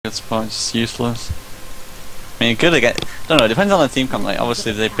good support, it's just useless. I mean, good again. Don't know. It depends on the team comp. Like,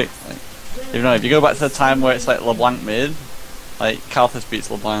 obviously they pick. Like, you know, if you go back to the time where it's like LeBlanc mid, like Kalthus beats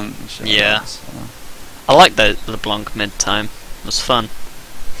LeBlanc. And shit yeah. like that, so. I like the LeBlanc mid time. It was fun.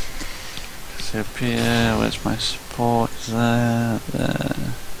 So here, where's my support? There.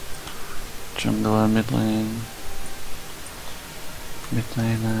 Jungler, mid lane. Mid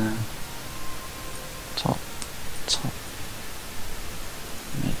lane, top,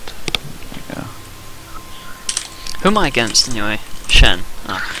 mid. There we go. Who am I against anyway? Shen.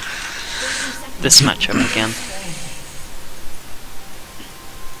 Oh. This matchup again.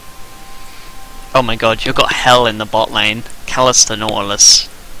 Oh my god, you've got hell in the bot lane. Callister Nautilus.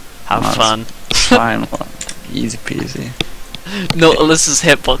 Have fun. Fine, easy peasy. Nautilus's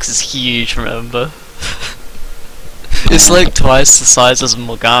hitbox is huge, remember? It's like twice the size as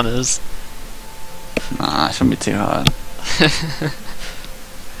Morgana's. Nah, it shouldn't be too hard.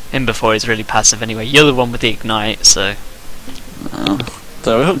 Him before he's really passive anyway. You're the one with the ignite, so... No.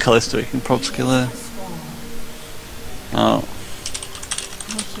 So we hook Callisto, we can prop skill her. Oh.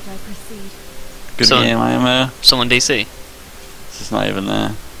 How should I proceed? Good game, I am there. Someone DC? It's just not even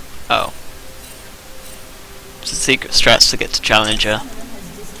there. Oh. It's a secret strats to get to Challenger.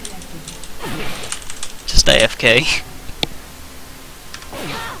 Just AFK.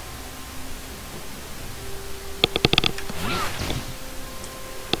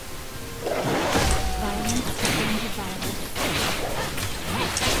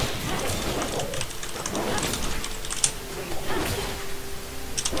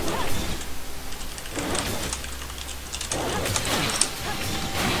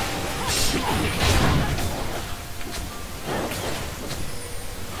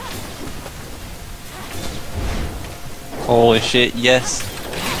 Holy shit, yes.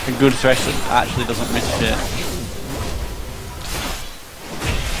 A good thresh that actually doesn't miss shit.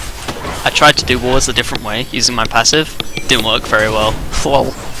 I tried to do wars a different way, using my passive. Didn't work very well.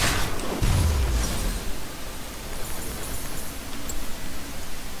 Lol.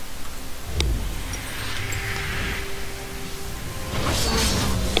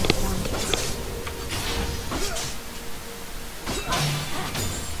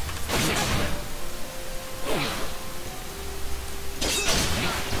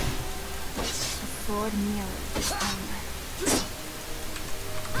 Sword mirrors armor.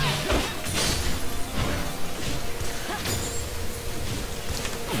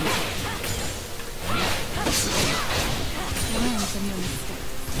 Learn from your mistakes.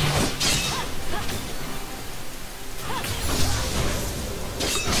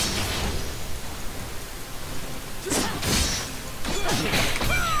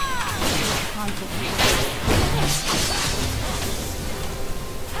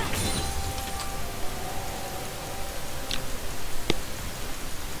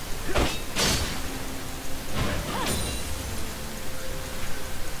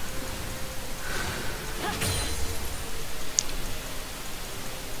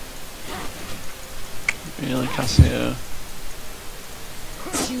 Really, Cassio?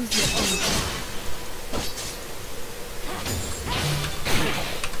 Choose your own path.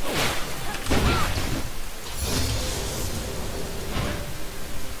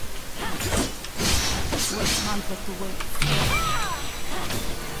 What conflict awaits?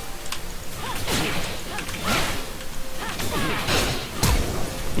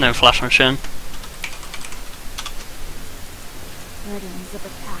 No flash on Shen. Burdens of the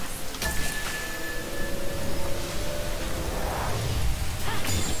past.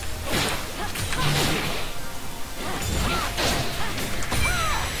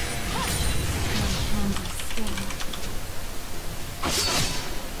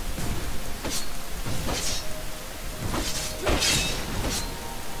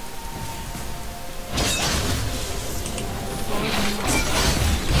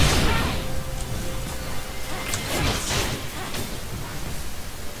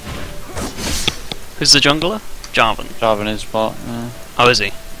 Who's the jungler? Jarvan. Jarvan is bot, yeah. Oh, is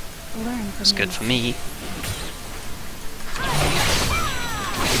he? Learn from That's good for me.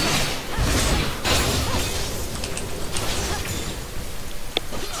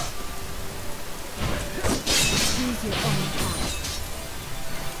 Choose your own path.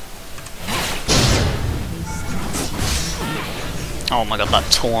 Oh my god,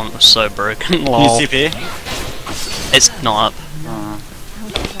 that taunt was so broken. Lol. UCP? It's not up. How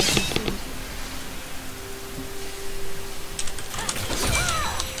should I proceed?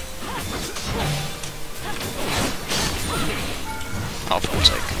 Oh, for fuck's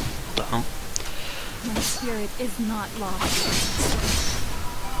sake. What the hell? My spirit is not lost.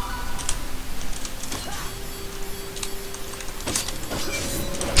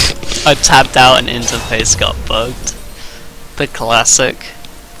 I tapped out and interface got bugged. The classic.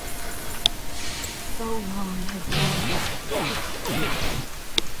 So long has gone.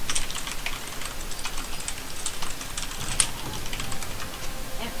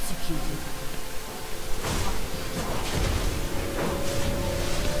 Executed.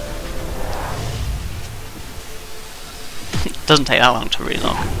 Doesn't take that long to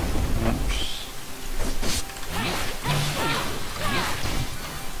relock.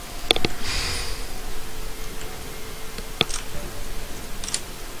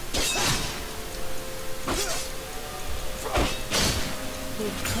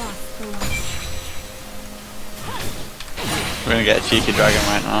 They've crossed the line. We're gonna get a cheeky dragon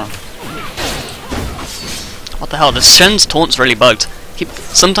right now. What the hell? This Shen's taunt's really bugged.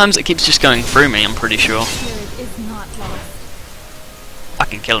 Sometimes it keeps just going through me, I'm pretty sure. Spirit is not lost. I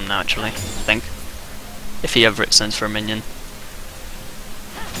can kill him now, actually, I think. If he ever sends for a minion.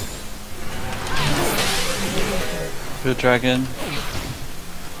 Good dragon.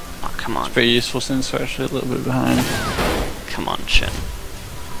 Oh, come on. Pretty useful since we're actually a little bit behind. Come on, Shen.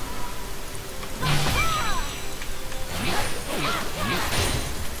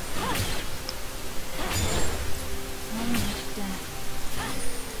 Almost dead.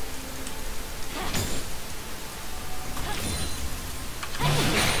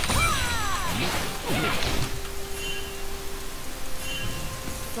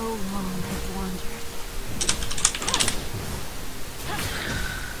 So long has wandered.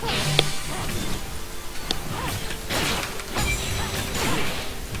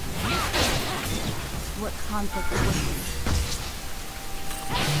 What conflict awaits?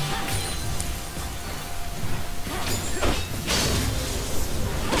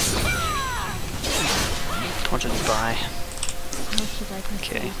 What did he buy? How should I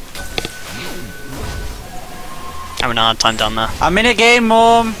proceed? Okay. I haven't had time down there. I'm in a game,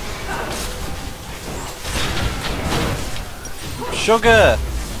 Mom! Sugar!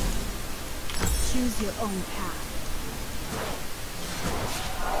 Choose your own path.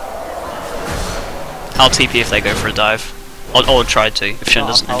 I'll TP if they go for a dive. Or try to, if Shen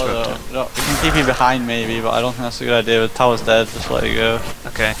doesn't Tower interrupt it. though. No, we can TP behind maybe, but I don't think that's a good idea. The tower's dead, just let it go.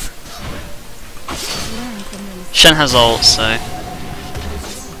 Okay. Learn from your mistakes. Shen has ult, so...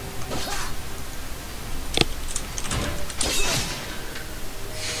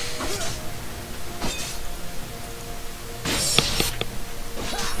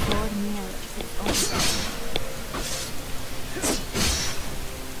 Sword merits its own.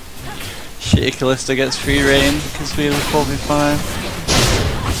 Shitty Callista gets free reign because we have 45.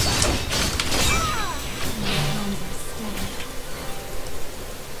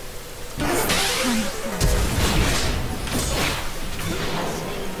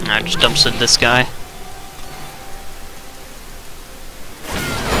 I just dumpstered this guy.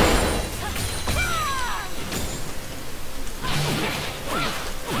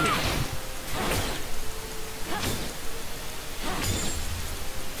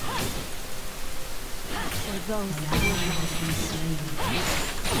 For those who have been slain.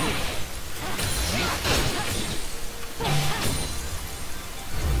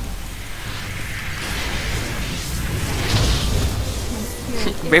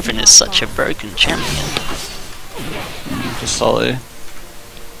 Riven is such a broken champion. Just solid.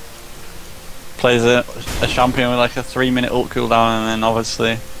 Plays a champion with like a 3-minute ult cooldown and then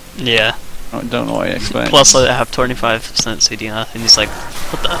obviously Yeah. I don't know what you expect. Plus I have 25% CDR and he's like,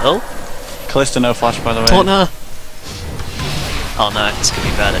 what the hell? Callista no flash by the way. Taunt her! Oh no, this could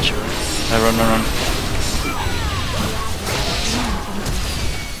be bad actually. Run, run, run.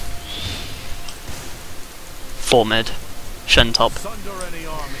 Four mid. Shen top.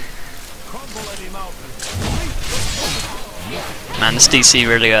 Man, this DC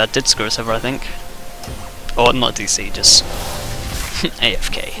really did screw us over, I think. Or not DC, just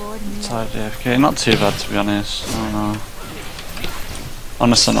AFK. Side AFK, not too bad to be honest. I don't know.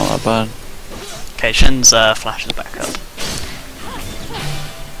 Honestly, not that bad. Okay, Shen's flash is back up.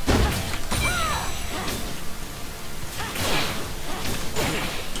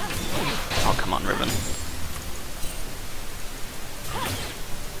 Oh, come on, Riven.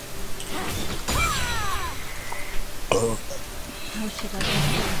 How should I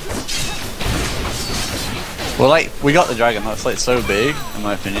proceed? Well, like we got the dragon. That's like so big, in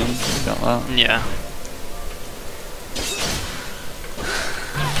my opinion. We got that. Yeah.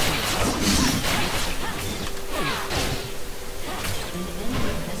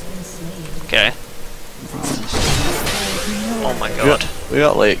 Okay. Oh my god. We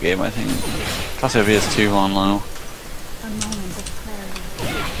got late game, I think. Cassiopeia is 2-1 low. A moment of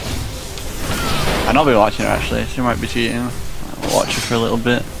clarity. I've not been watching her actually. She might be cheating. I'll watch her for a little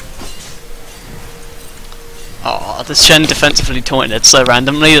bit. Oh, this Shen defensively taunted so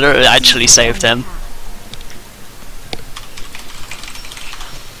randomly that it actually saved him.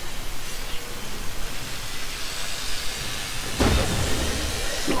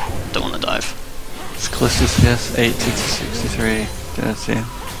 Don't want to dive. It's Callisto CS 80 to 63. Dirty.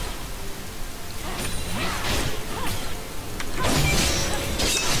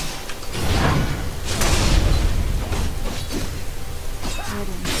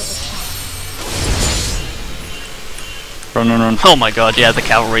 Run, run, run. Oh my god, yeah, the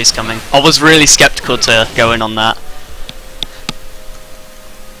cavalry's coming. I was really skeptical to go in on that.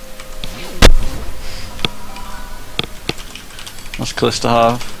 What's Callisto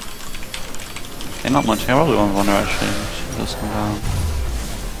have? Okay, not much. I probably won't wander actually. She does come down.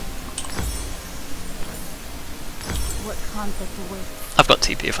 What conflict awaits? I've got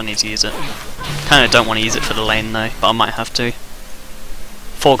TP if I need to use it. Kinda don't want to use it for the lane though, but I might have to.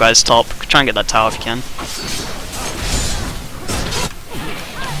 4 guys top. Try and get that tower if you can.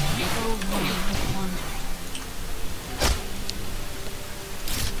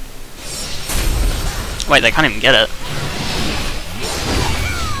 Wait, they can't even get it.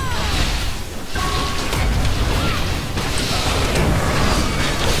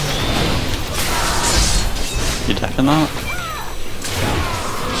 You deafing that?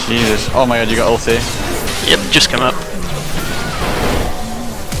 Jesus. Oh my god, you got ulti. Yep, just come up.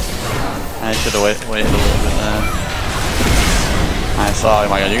 I should have waited a little bit there. Nice. Oh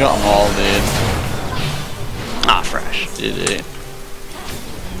my god, you got them all, dude. Ah, fresh. GG.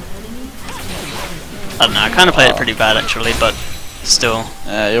 I don't know, I kind of played it pretty bad actually, but still.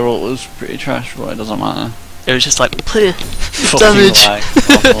 Your ult was pretty trash, but it doesn't matter. It was just like, damage! Lag.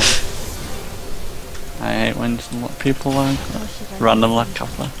 Awful. I hate when people lag. Random lag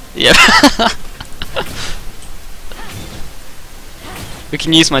coupler. Yep. We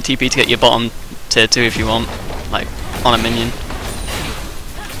can use my TP to get your bottom tier 2 if you want, like, on a minion.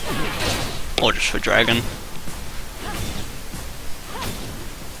 Or just for dragon.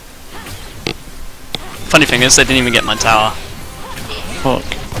 Funny thing is, they didn't even get my tower. Fuck.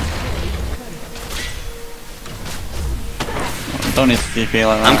 Don't need to TP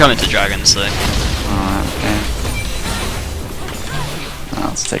like that. I'm coming to dragon, so... Alright, okay.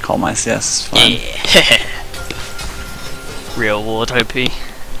 Let's take all my CS, it's fine. Yeah. Real ward OP.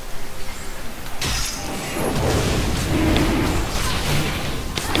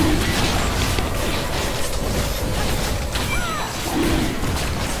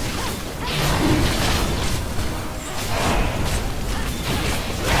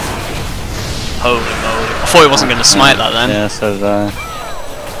 Holy moly. I thought he wasn't going to smite that then. Yeah, so did I.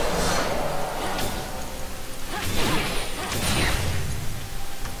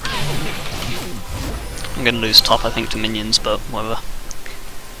 I'm going to lose top, I think, to minions, but whatever.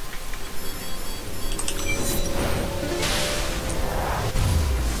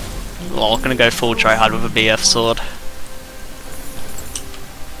 Well, I'm going to go full try-hard with a BF sword.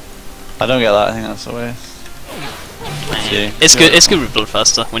 I don't get that, I think that's a waste. Yeah. It's good. It's good with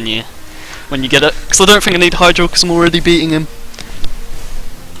Bloodthirster when you get it. Because I don't think I need Hydro because I'm already beating him.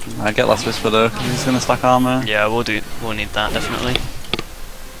 I get Last Whisper though, because he's gonna stack armor. Yeah, we'll need that definitely.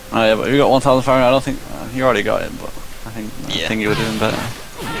 Oh yeah, but if you got 1,000 fire, I don't think you already got it, but I think you were doing better.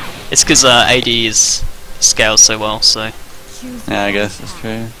 It's because AD is scaled so well, so. Yeah, I guess that's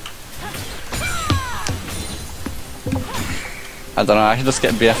true. I don't know. I should just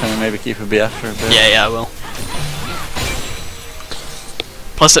get BF and then maybe keep a BF for a bit. Yeah, I will.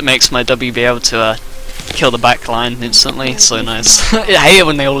 Plus, it makes my W be able to kill the backline instantly. So nice. I hate it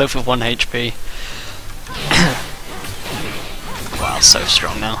when they all live with 1 HP. Wow, so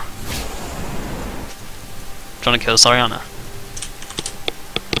strong now. Trying to kill Sariana.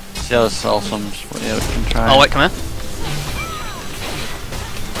 Yeah, that's awesome. Yeah, we can try. Oh wait, come here.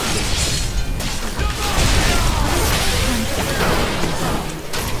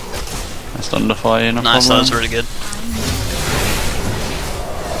 I stunned for you, no Nice, problem. that was really good.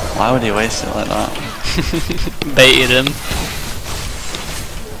 Why would he waste it like that? Baited him.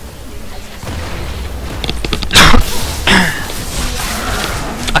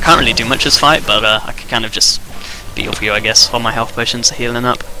 I can't really do much this fight, but I can kind of just beat off you, I guess, while my health potions are healing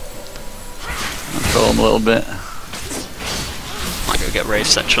up. Control him a little bit. Might go get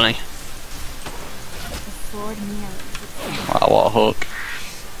Wraiths actually. Wow, what a hook.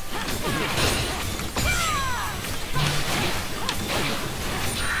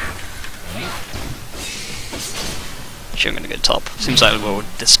 Actually, I'm gonna go top. Seems like we're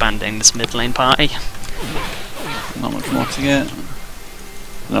disbanding this mid lane party. Not much more to get.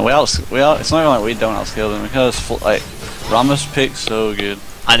 No, it's not even like we don't outscale them because like Ramos picks so good.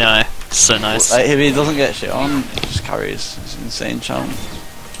 I know. So nice. Like, if he doesn't get shit on, he just carries. It's an insane champ.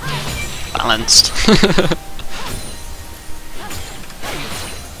 Balanced. So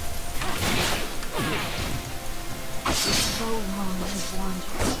long has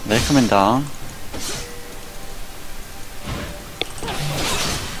wandered. They're coming down.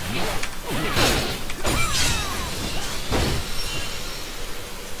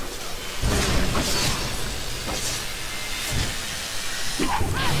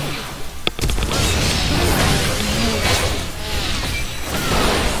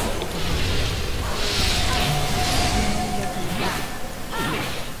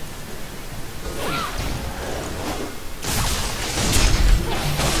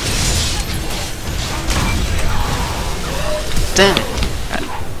 Damn it.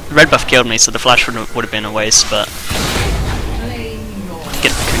 Red buff killed me, so the flash would have been a waste, but couldn't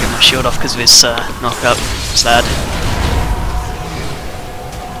get my shield off because of his knockup. Sad.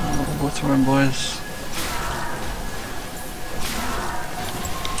 What's the run, boys?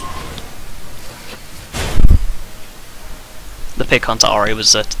 The pick onto Ori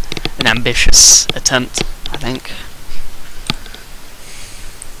was an ambitious attempt, I think.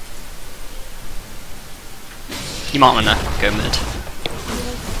 You might wanna go mid.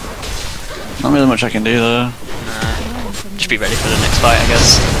 Not really much I can do though. Nah, just be ready for the next fight, I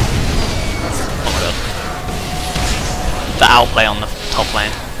guess. Oh my god. The outplay on the top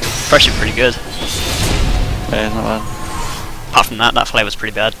lane. It's actually pretty good. Yeah, not bad. Apart from that, that play was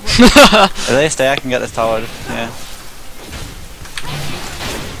pretty bad. If they stay, I can get this tower. Yeah.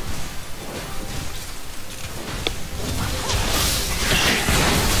 My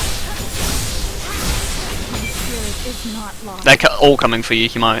spirit is not lost. They're all coming for you,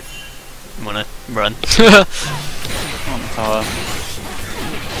 you might wanna run. On the tower.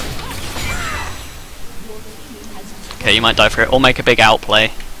 Okay, you might die for it, or make a big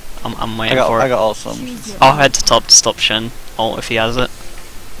outplay. I'm waiting for I it. got awesome. Choose your I'll head to top to stop Shen, ult if he has it.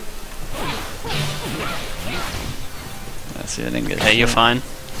 Let's see, I didn't get Okay, you're shit. fine.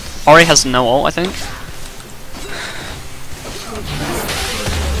 Ori has no ult, I think.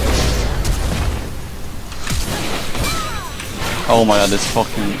 Oh my god, this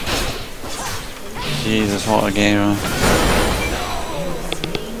fucking... Jesus, what a game.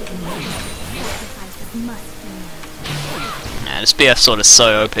 sacrifices must be made. Yeah, this BF sword is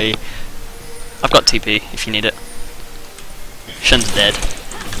so OP. I've got TP if you need it. Shen's dead.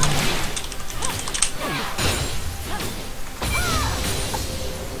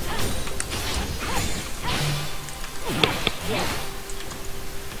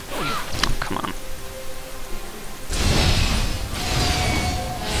 Oh, come on.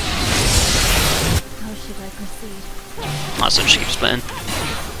 How should I proceed? Might as well just keep splitting.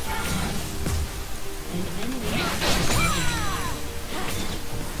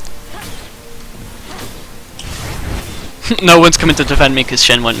 No one's coming to defend me because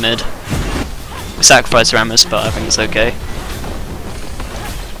Shen went mid. We sacrificed Rammus, but I think it's okay.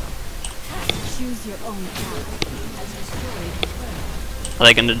 Choose your own path. Are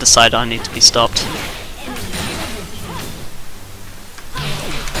they going to decide I need to be stopped?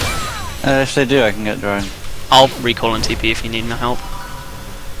 If they do, I can get drone. I'll recall and TP if you need my help.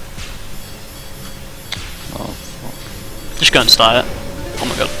 Oh, fuck. Just go and start it. Oh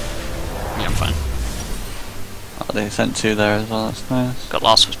my god. Yeah, I'm fine. Oh, they sent two there as well, that's nice. Got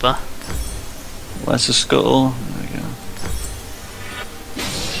last whisper. Where's the scuttle? There we go.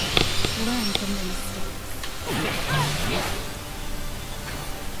 Learn from your mistakes.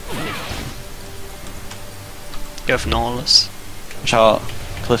 Go for Nautilus. Watch out.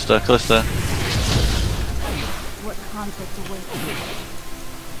 Callisto, Callisto. What conflict awaits?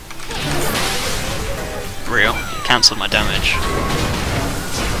 Real. Cancelled my damage.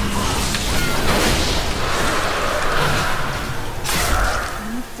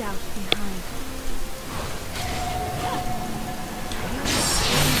 Leave doubt behind.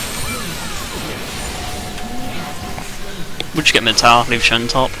 We'll just get mid tower, leave Shen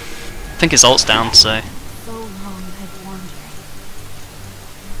top. I think his ult's down, so. So long I've wandered.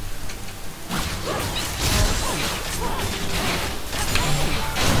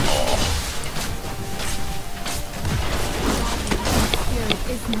 Spirit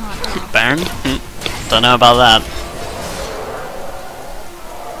is not lost. Baron? Don't know about that.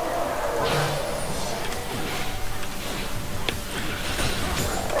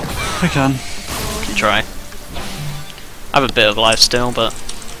 We can. Can try. I have a bit of life still, but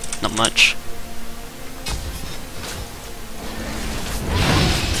not much.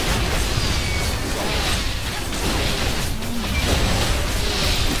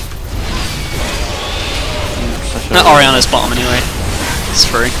 No, Oriana's bottom anyway. It's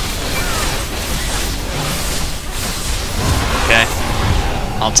free. okay.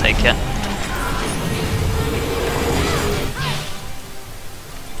 I'll take it.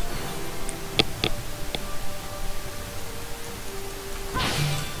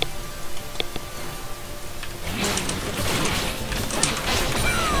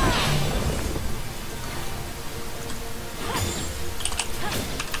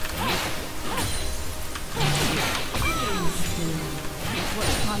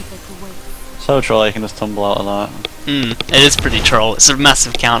 So troll, you can just tumble out of that. It is pretty troll. It's a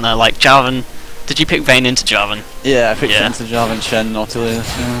massive counter. Like Jarvan. Did you pick Vayne into Jarvan? Yeah, I picked it into Jarvan, Shen, Nautilus.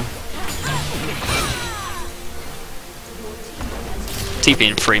 Yeah. TP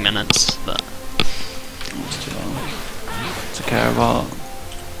in 3 minutes, but That's too long to care about.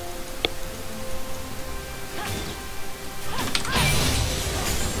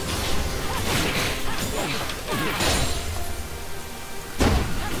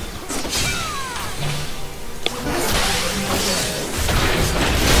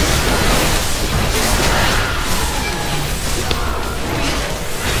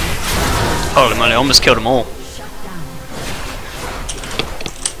 holy moly, I almost killed them all.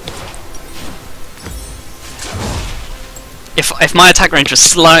 If my attack range was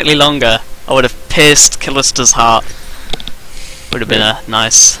slightly longer, I would have pierced Callista's heart. Would have been a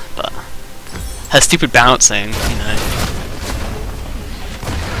nice, but her stupid bouncing, you know.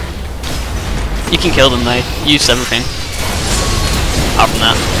 You can kill them though. Use everything. Apart from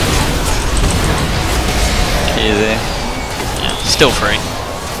that. Easy. Yeah, still free.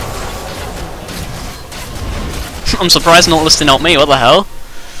 I'm surprised Nautilus didn't help me, what the hell?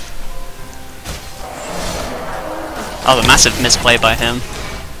 Oh, the massive misplay by him.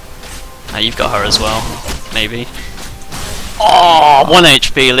 Ah, you've got her as well, maybe. Oh, 1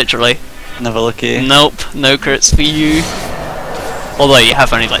 HP, literally. Never lucky. Nope, no crits for you. Although you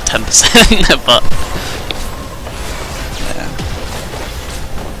have only like 10%, but... Yeah.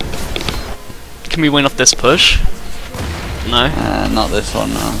 Can we win off this push? No? Not this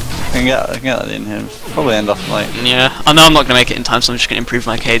one, no. I can get that in him. Probably end off like... Yeah, I know I'm not going to make it in time, so I'm just going to improve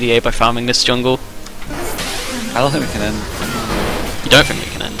my KDA by farming this jungle. I don't think we can end. You don't think we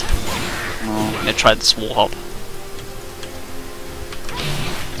can end? No. I'm going to try this wall hop.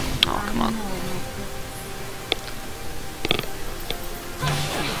 Oh, come on.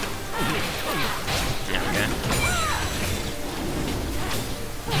 There we go.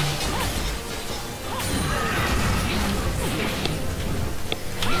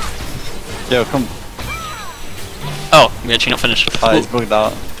 Yo, come. Oh, we actually not finished. Oh, it's bugged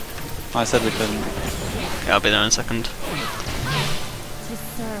out. I said we couldn't. Yeah, I'll be there in a second. To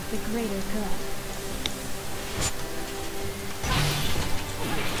serve the greater good.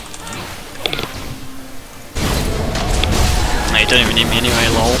 No, you don't even need me anyway,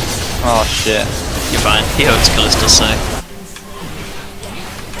 lol. Oh shit. You're fine. He hopes Callisto, so.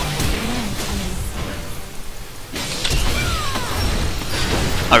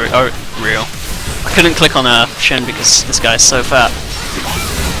 Oh, real. I couldn't click on Shen because this guy's so fat.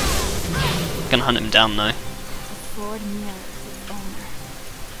 Gonna hunt him down though. The sword merits its owner.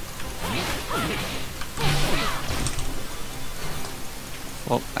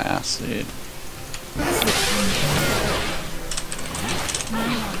 Fuck my ass, dude.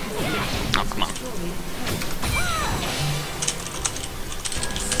 Oh, come on.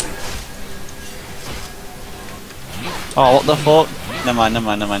 Oh, what the fuck? Never mind, never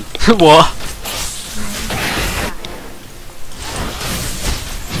mind, never mind. What?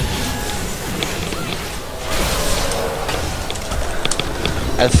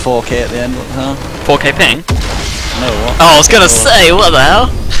 I had 4k at the end, what the hell? 4k ping? No, what? Oh, I was gonna say, what the hell?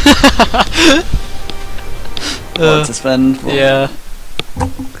 What to spend? What? Yeah.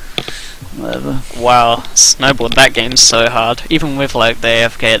 Whatever. Wow, snowboard that game's so hard, even with like the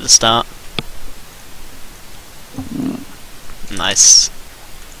AFK at the start. Nice.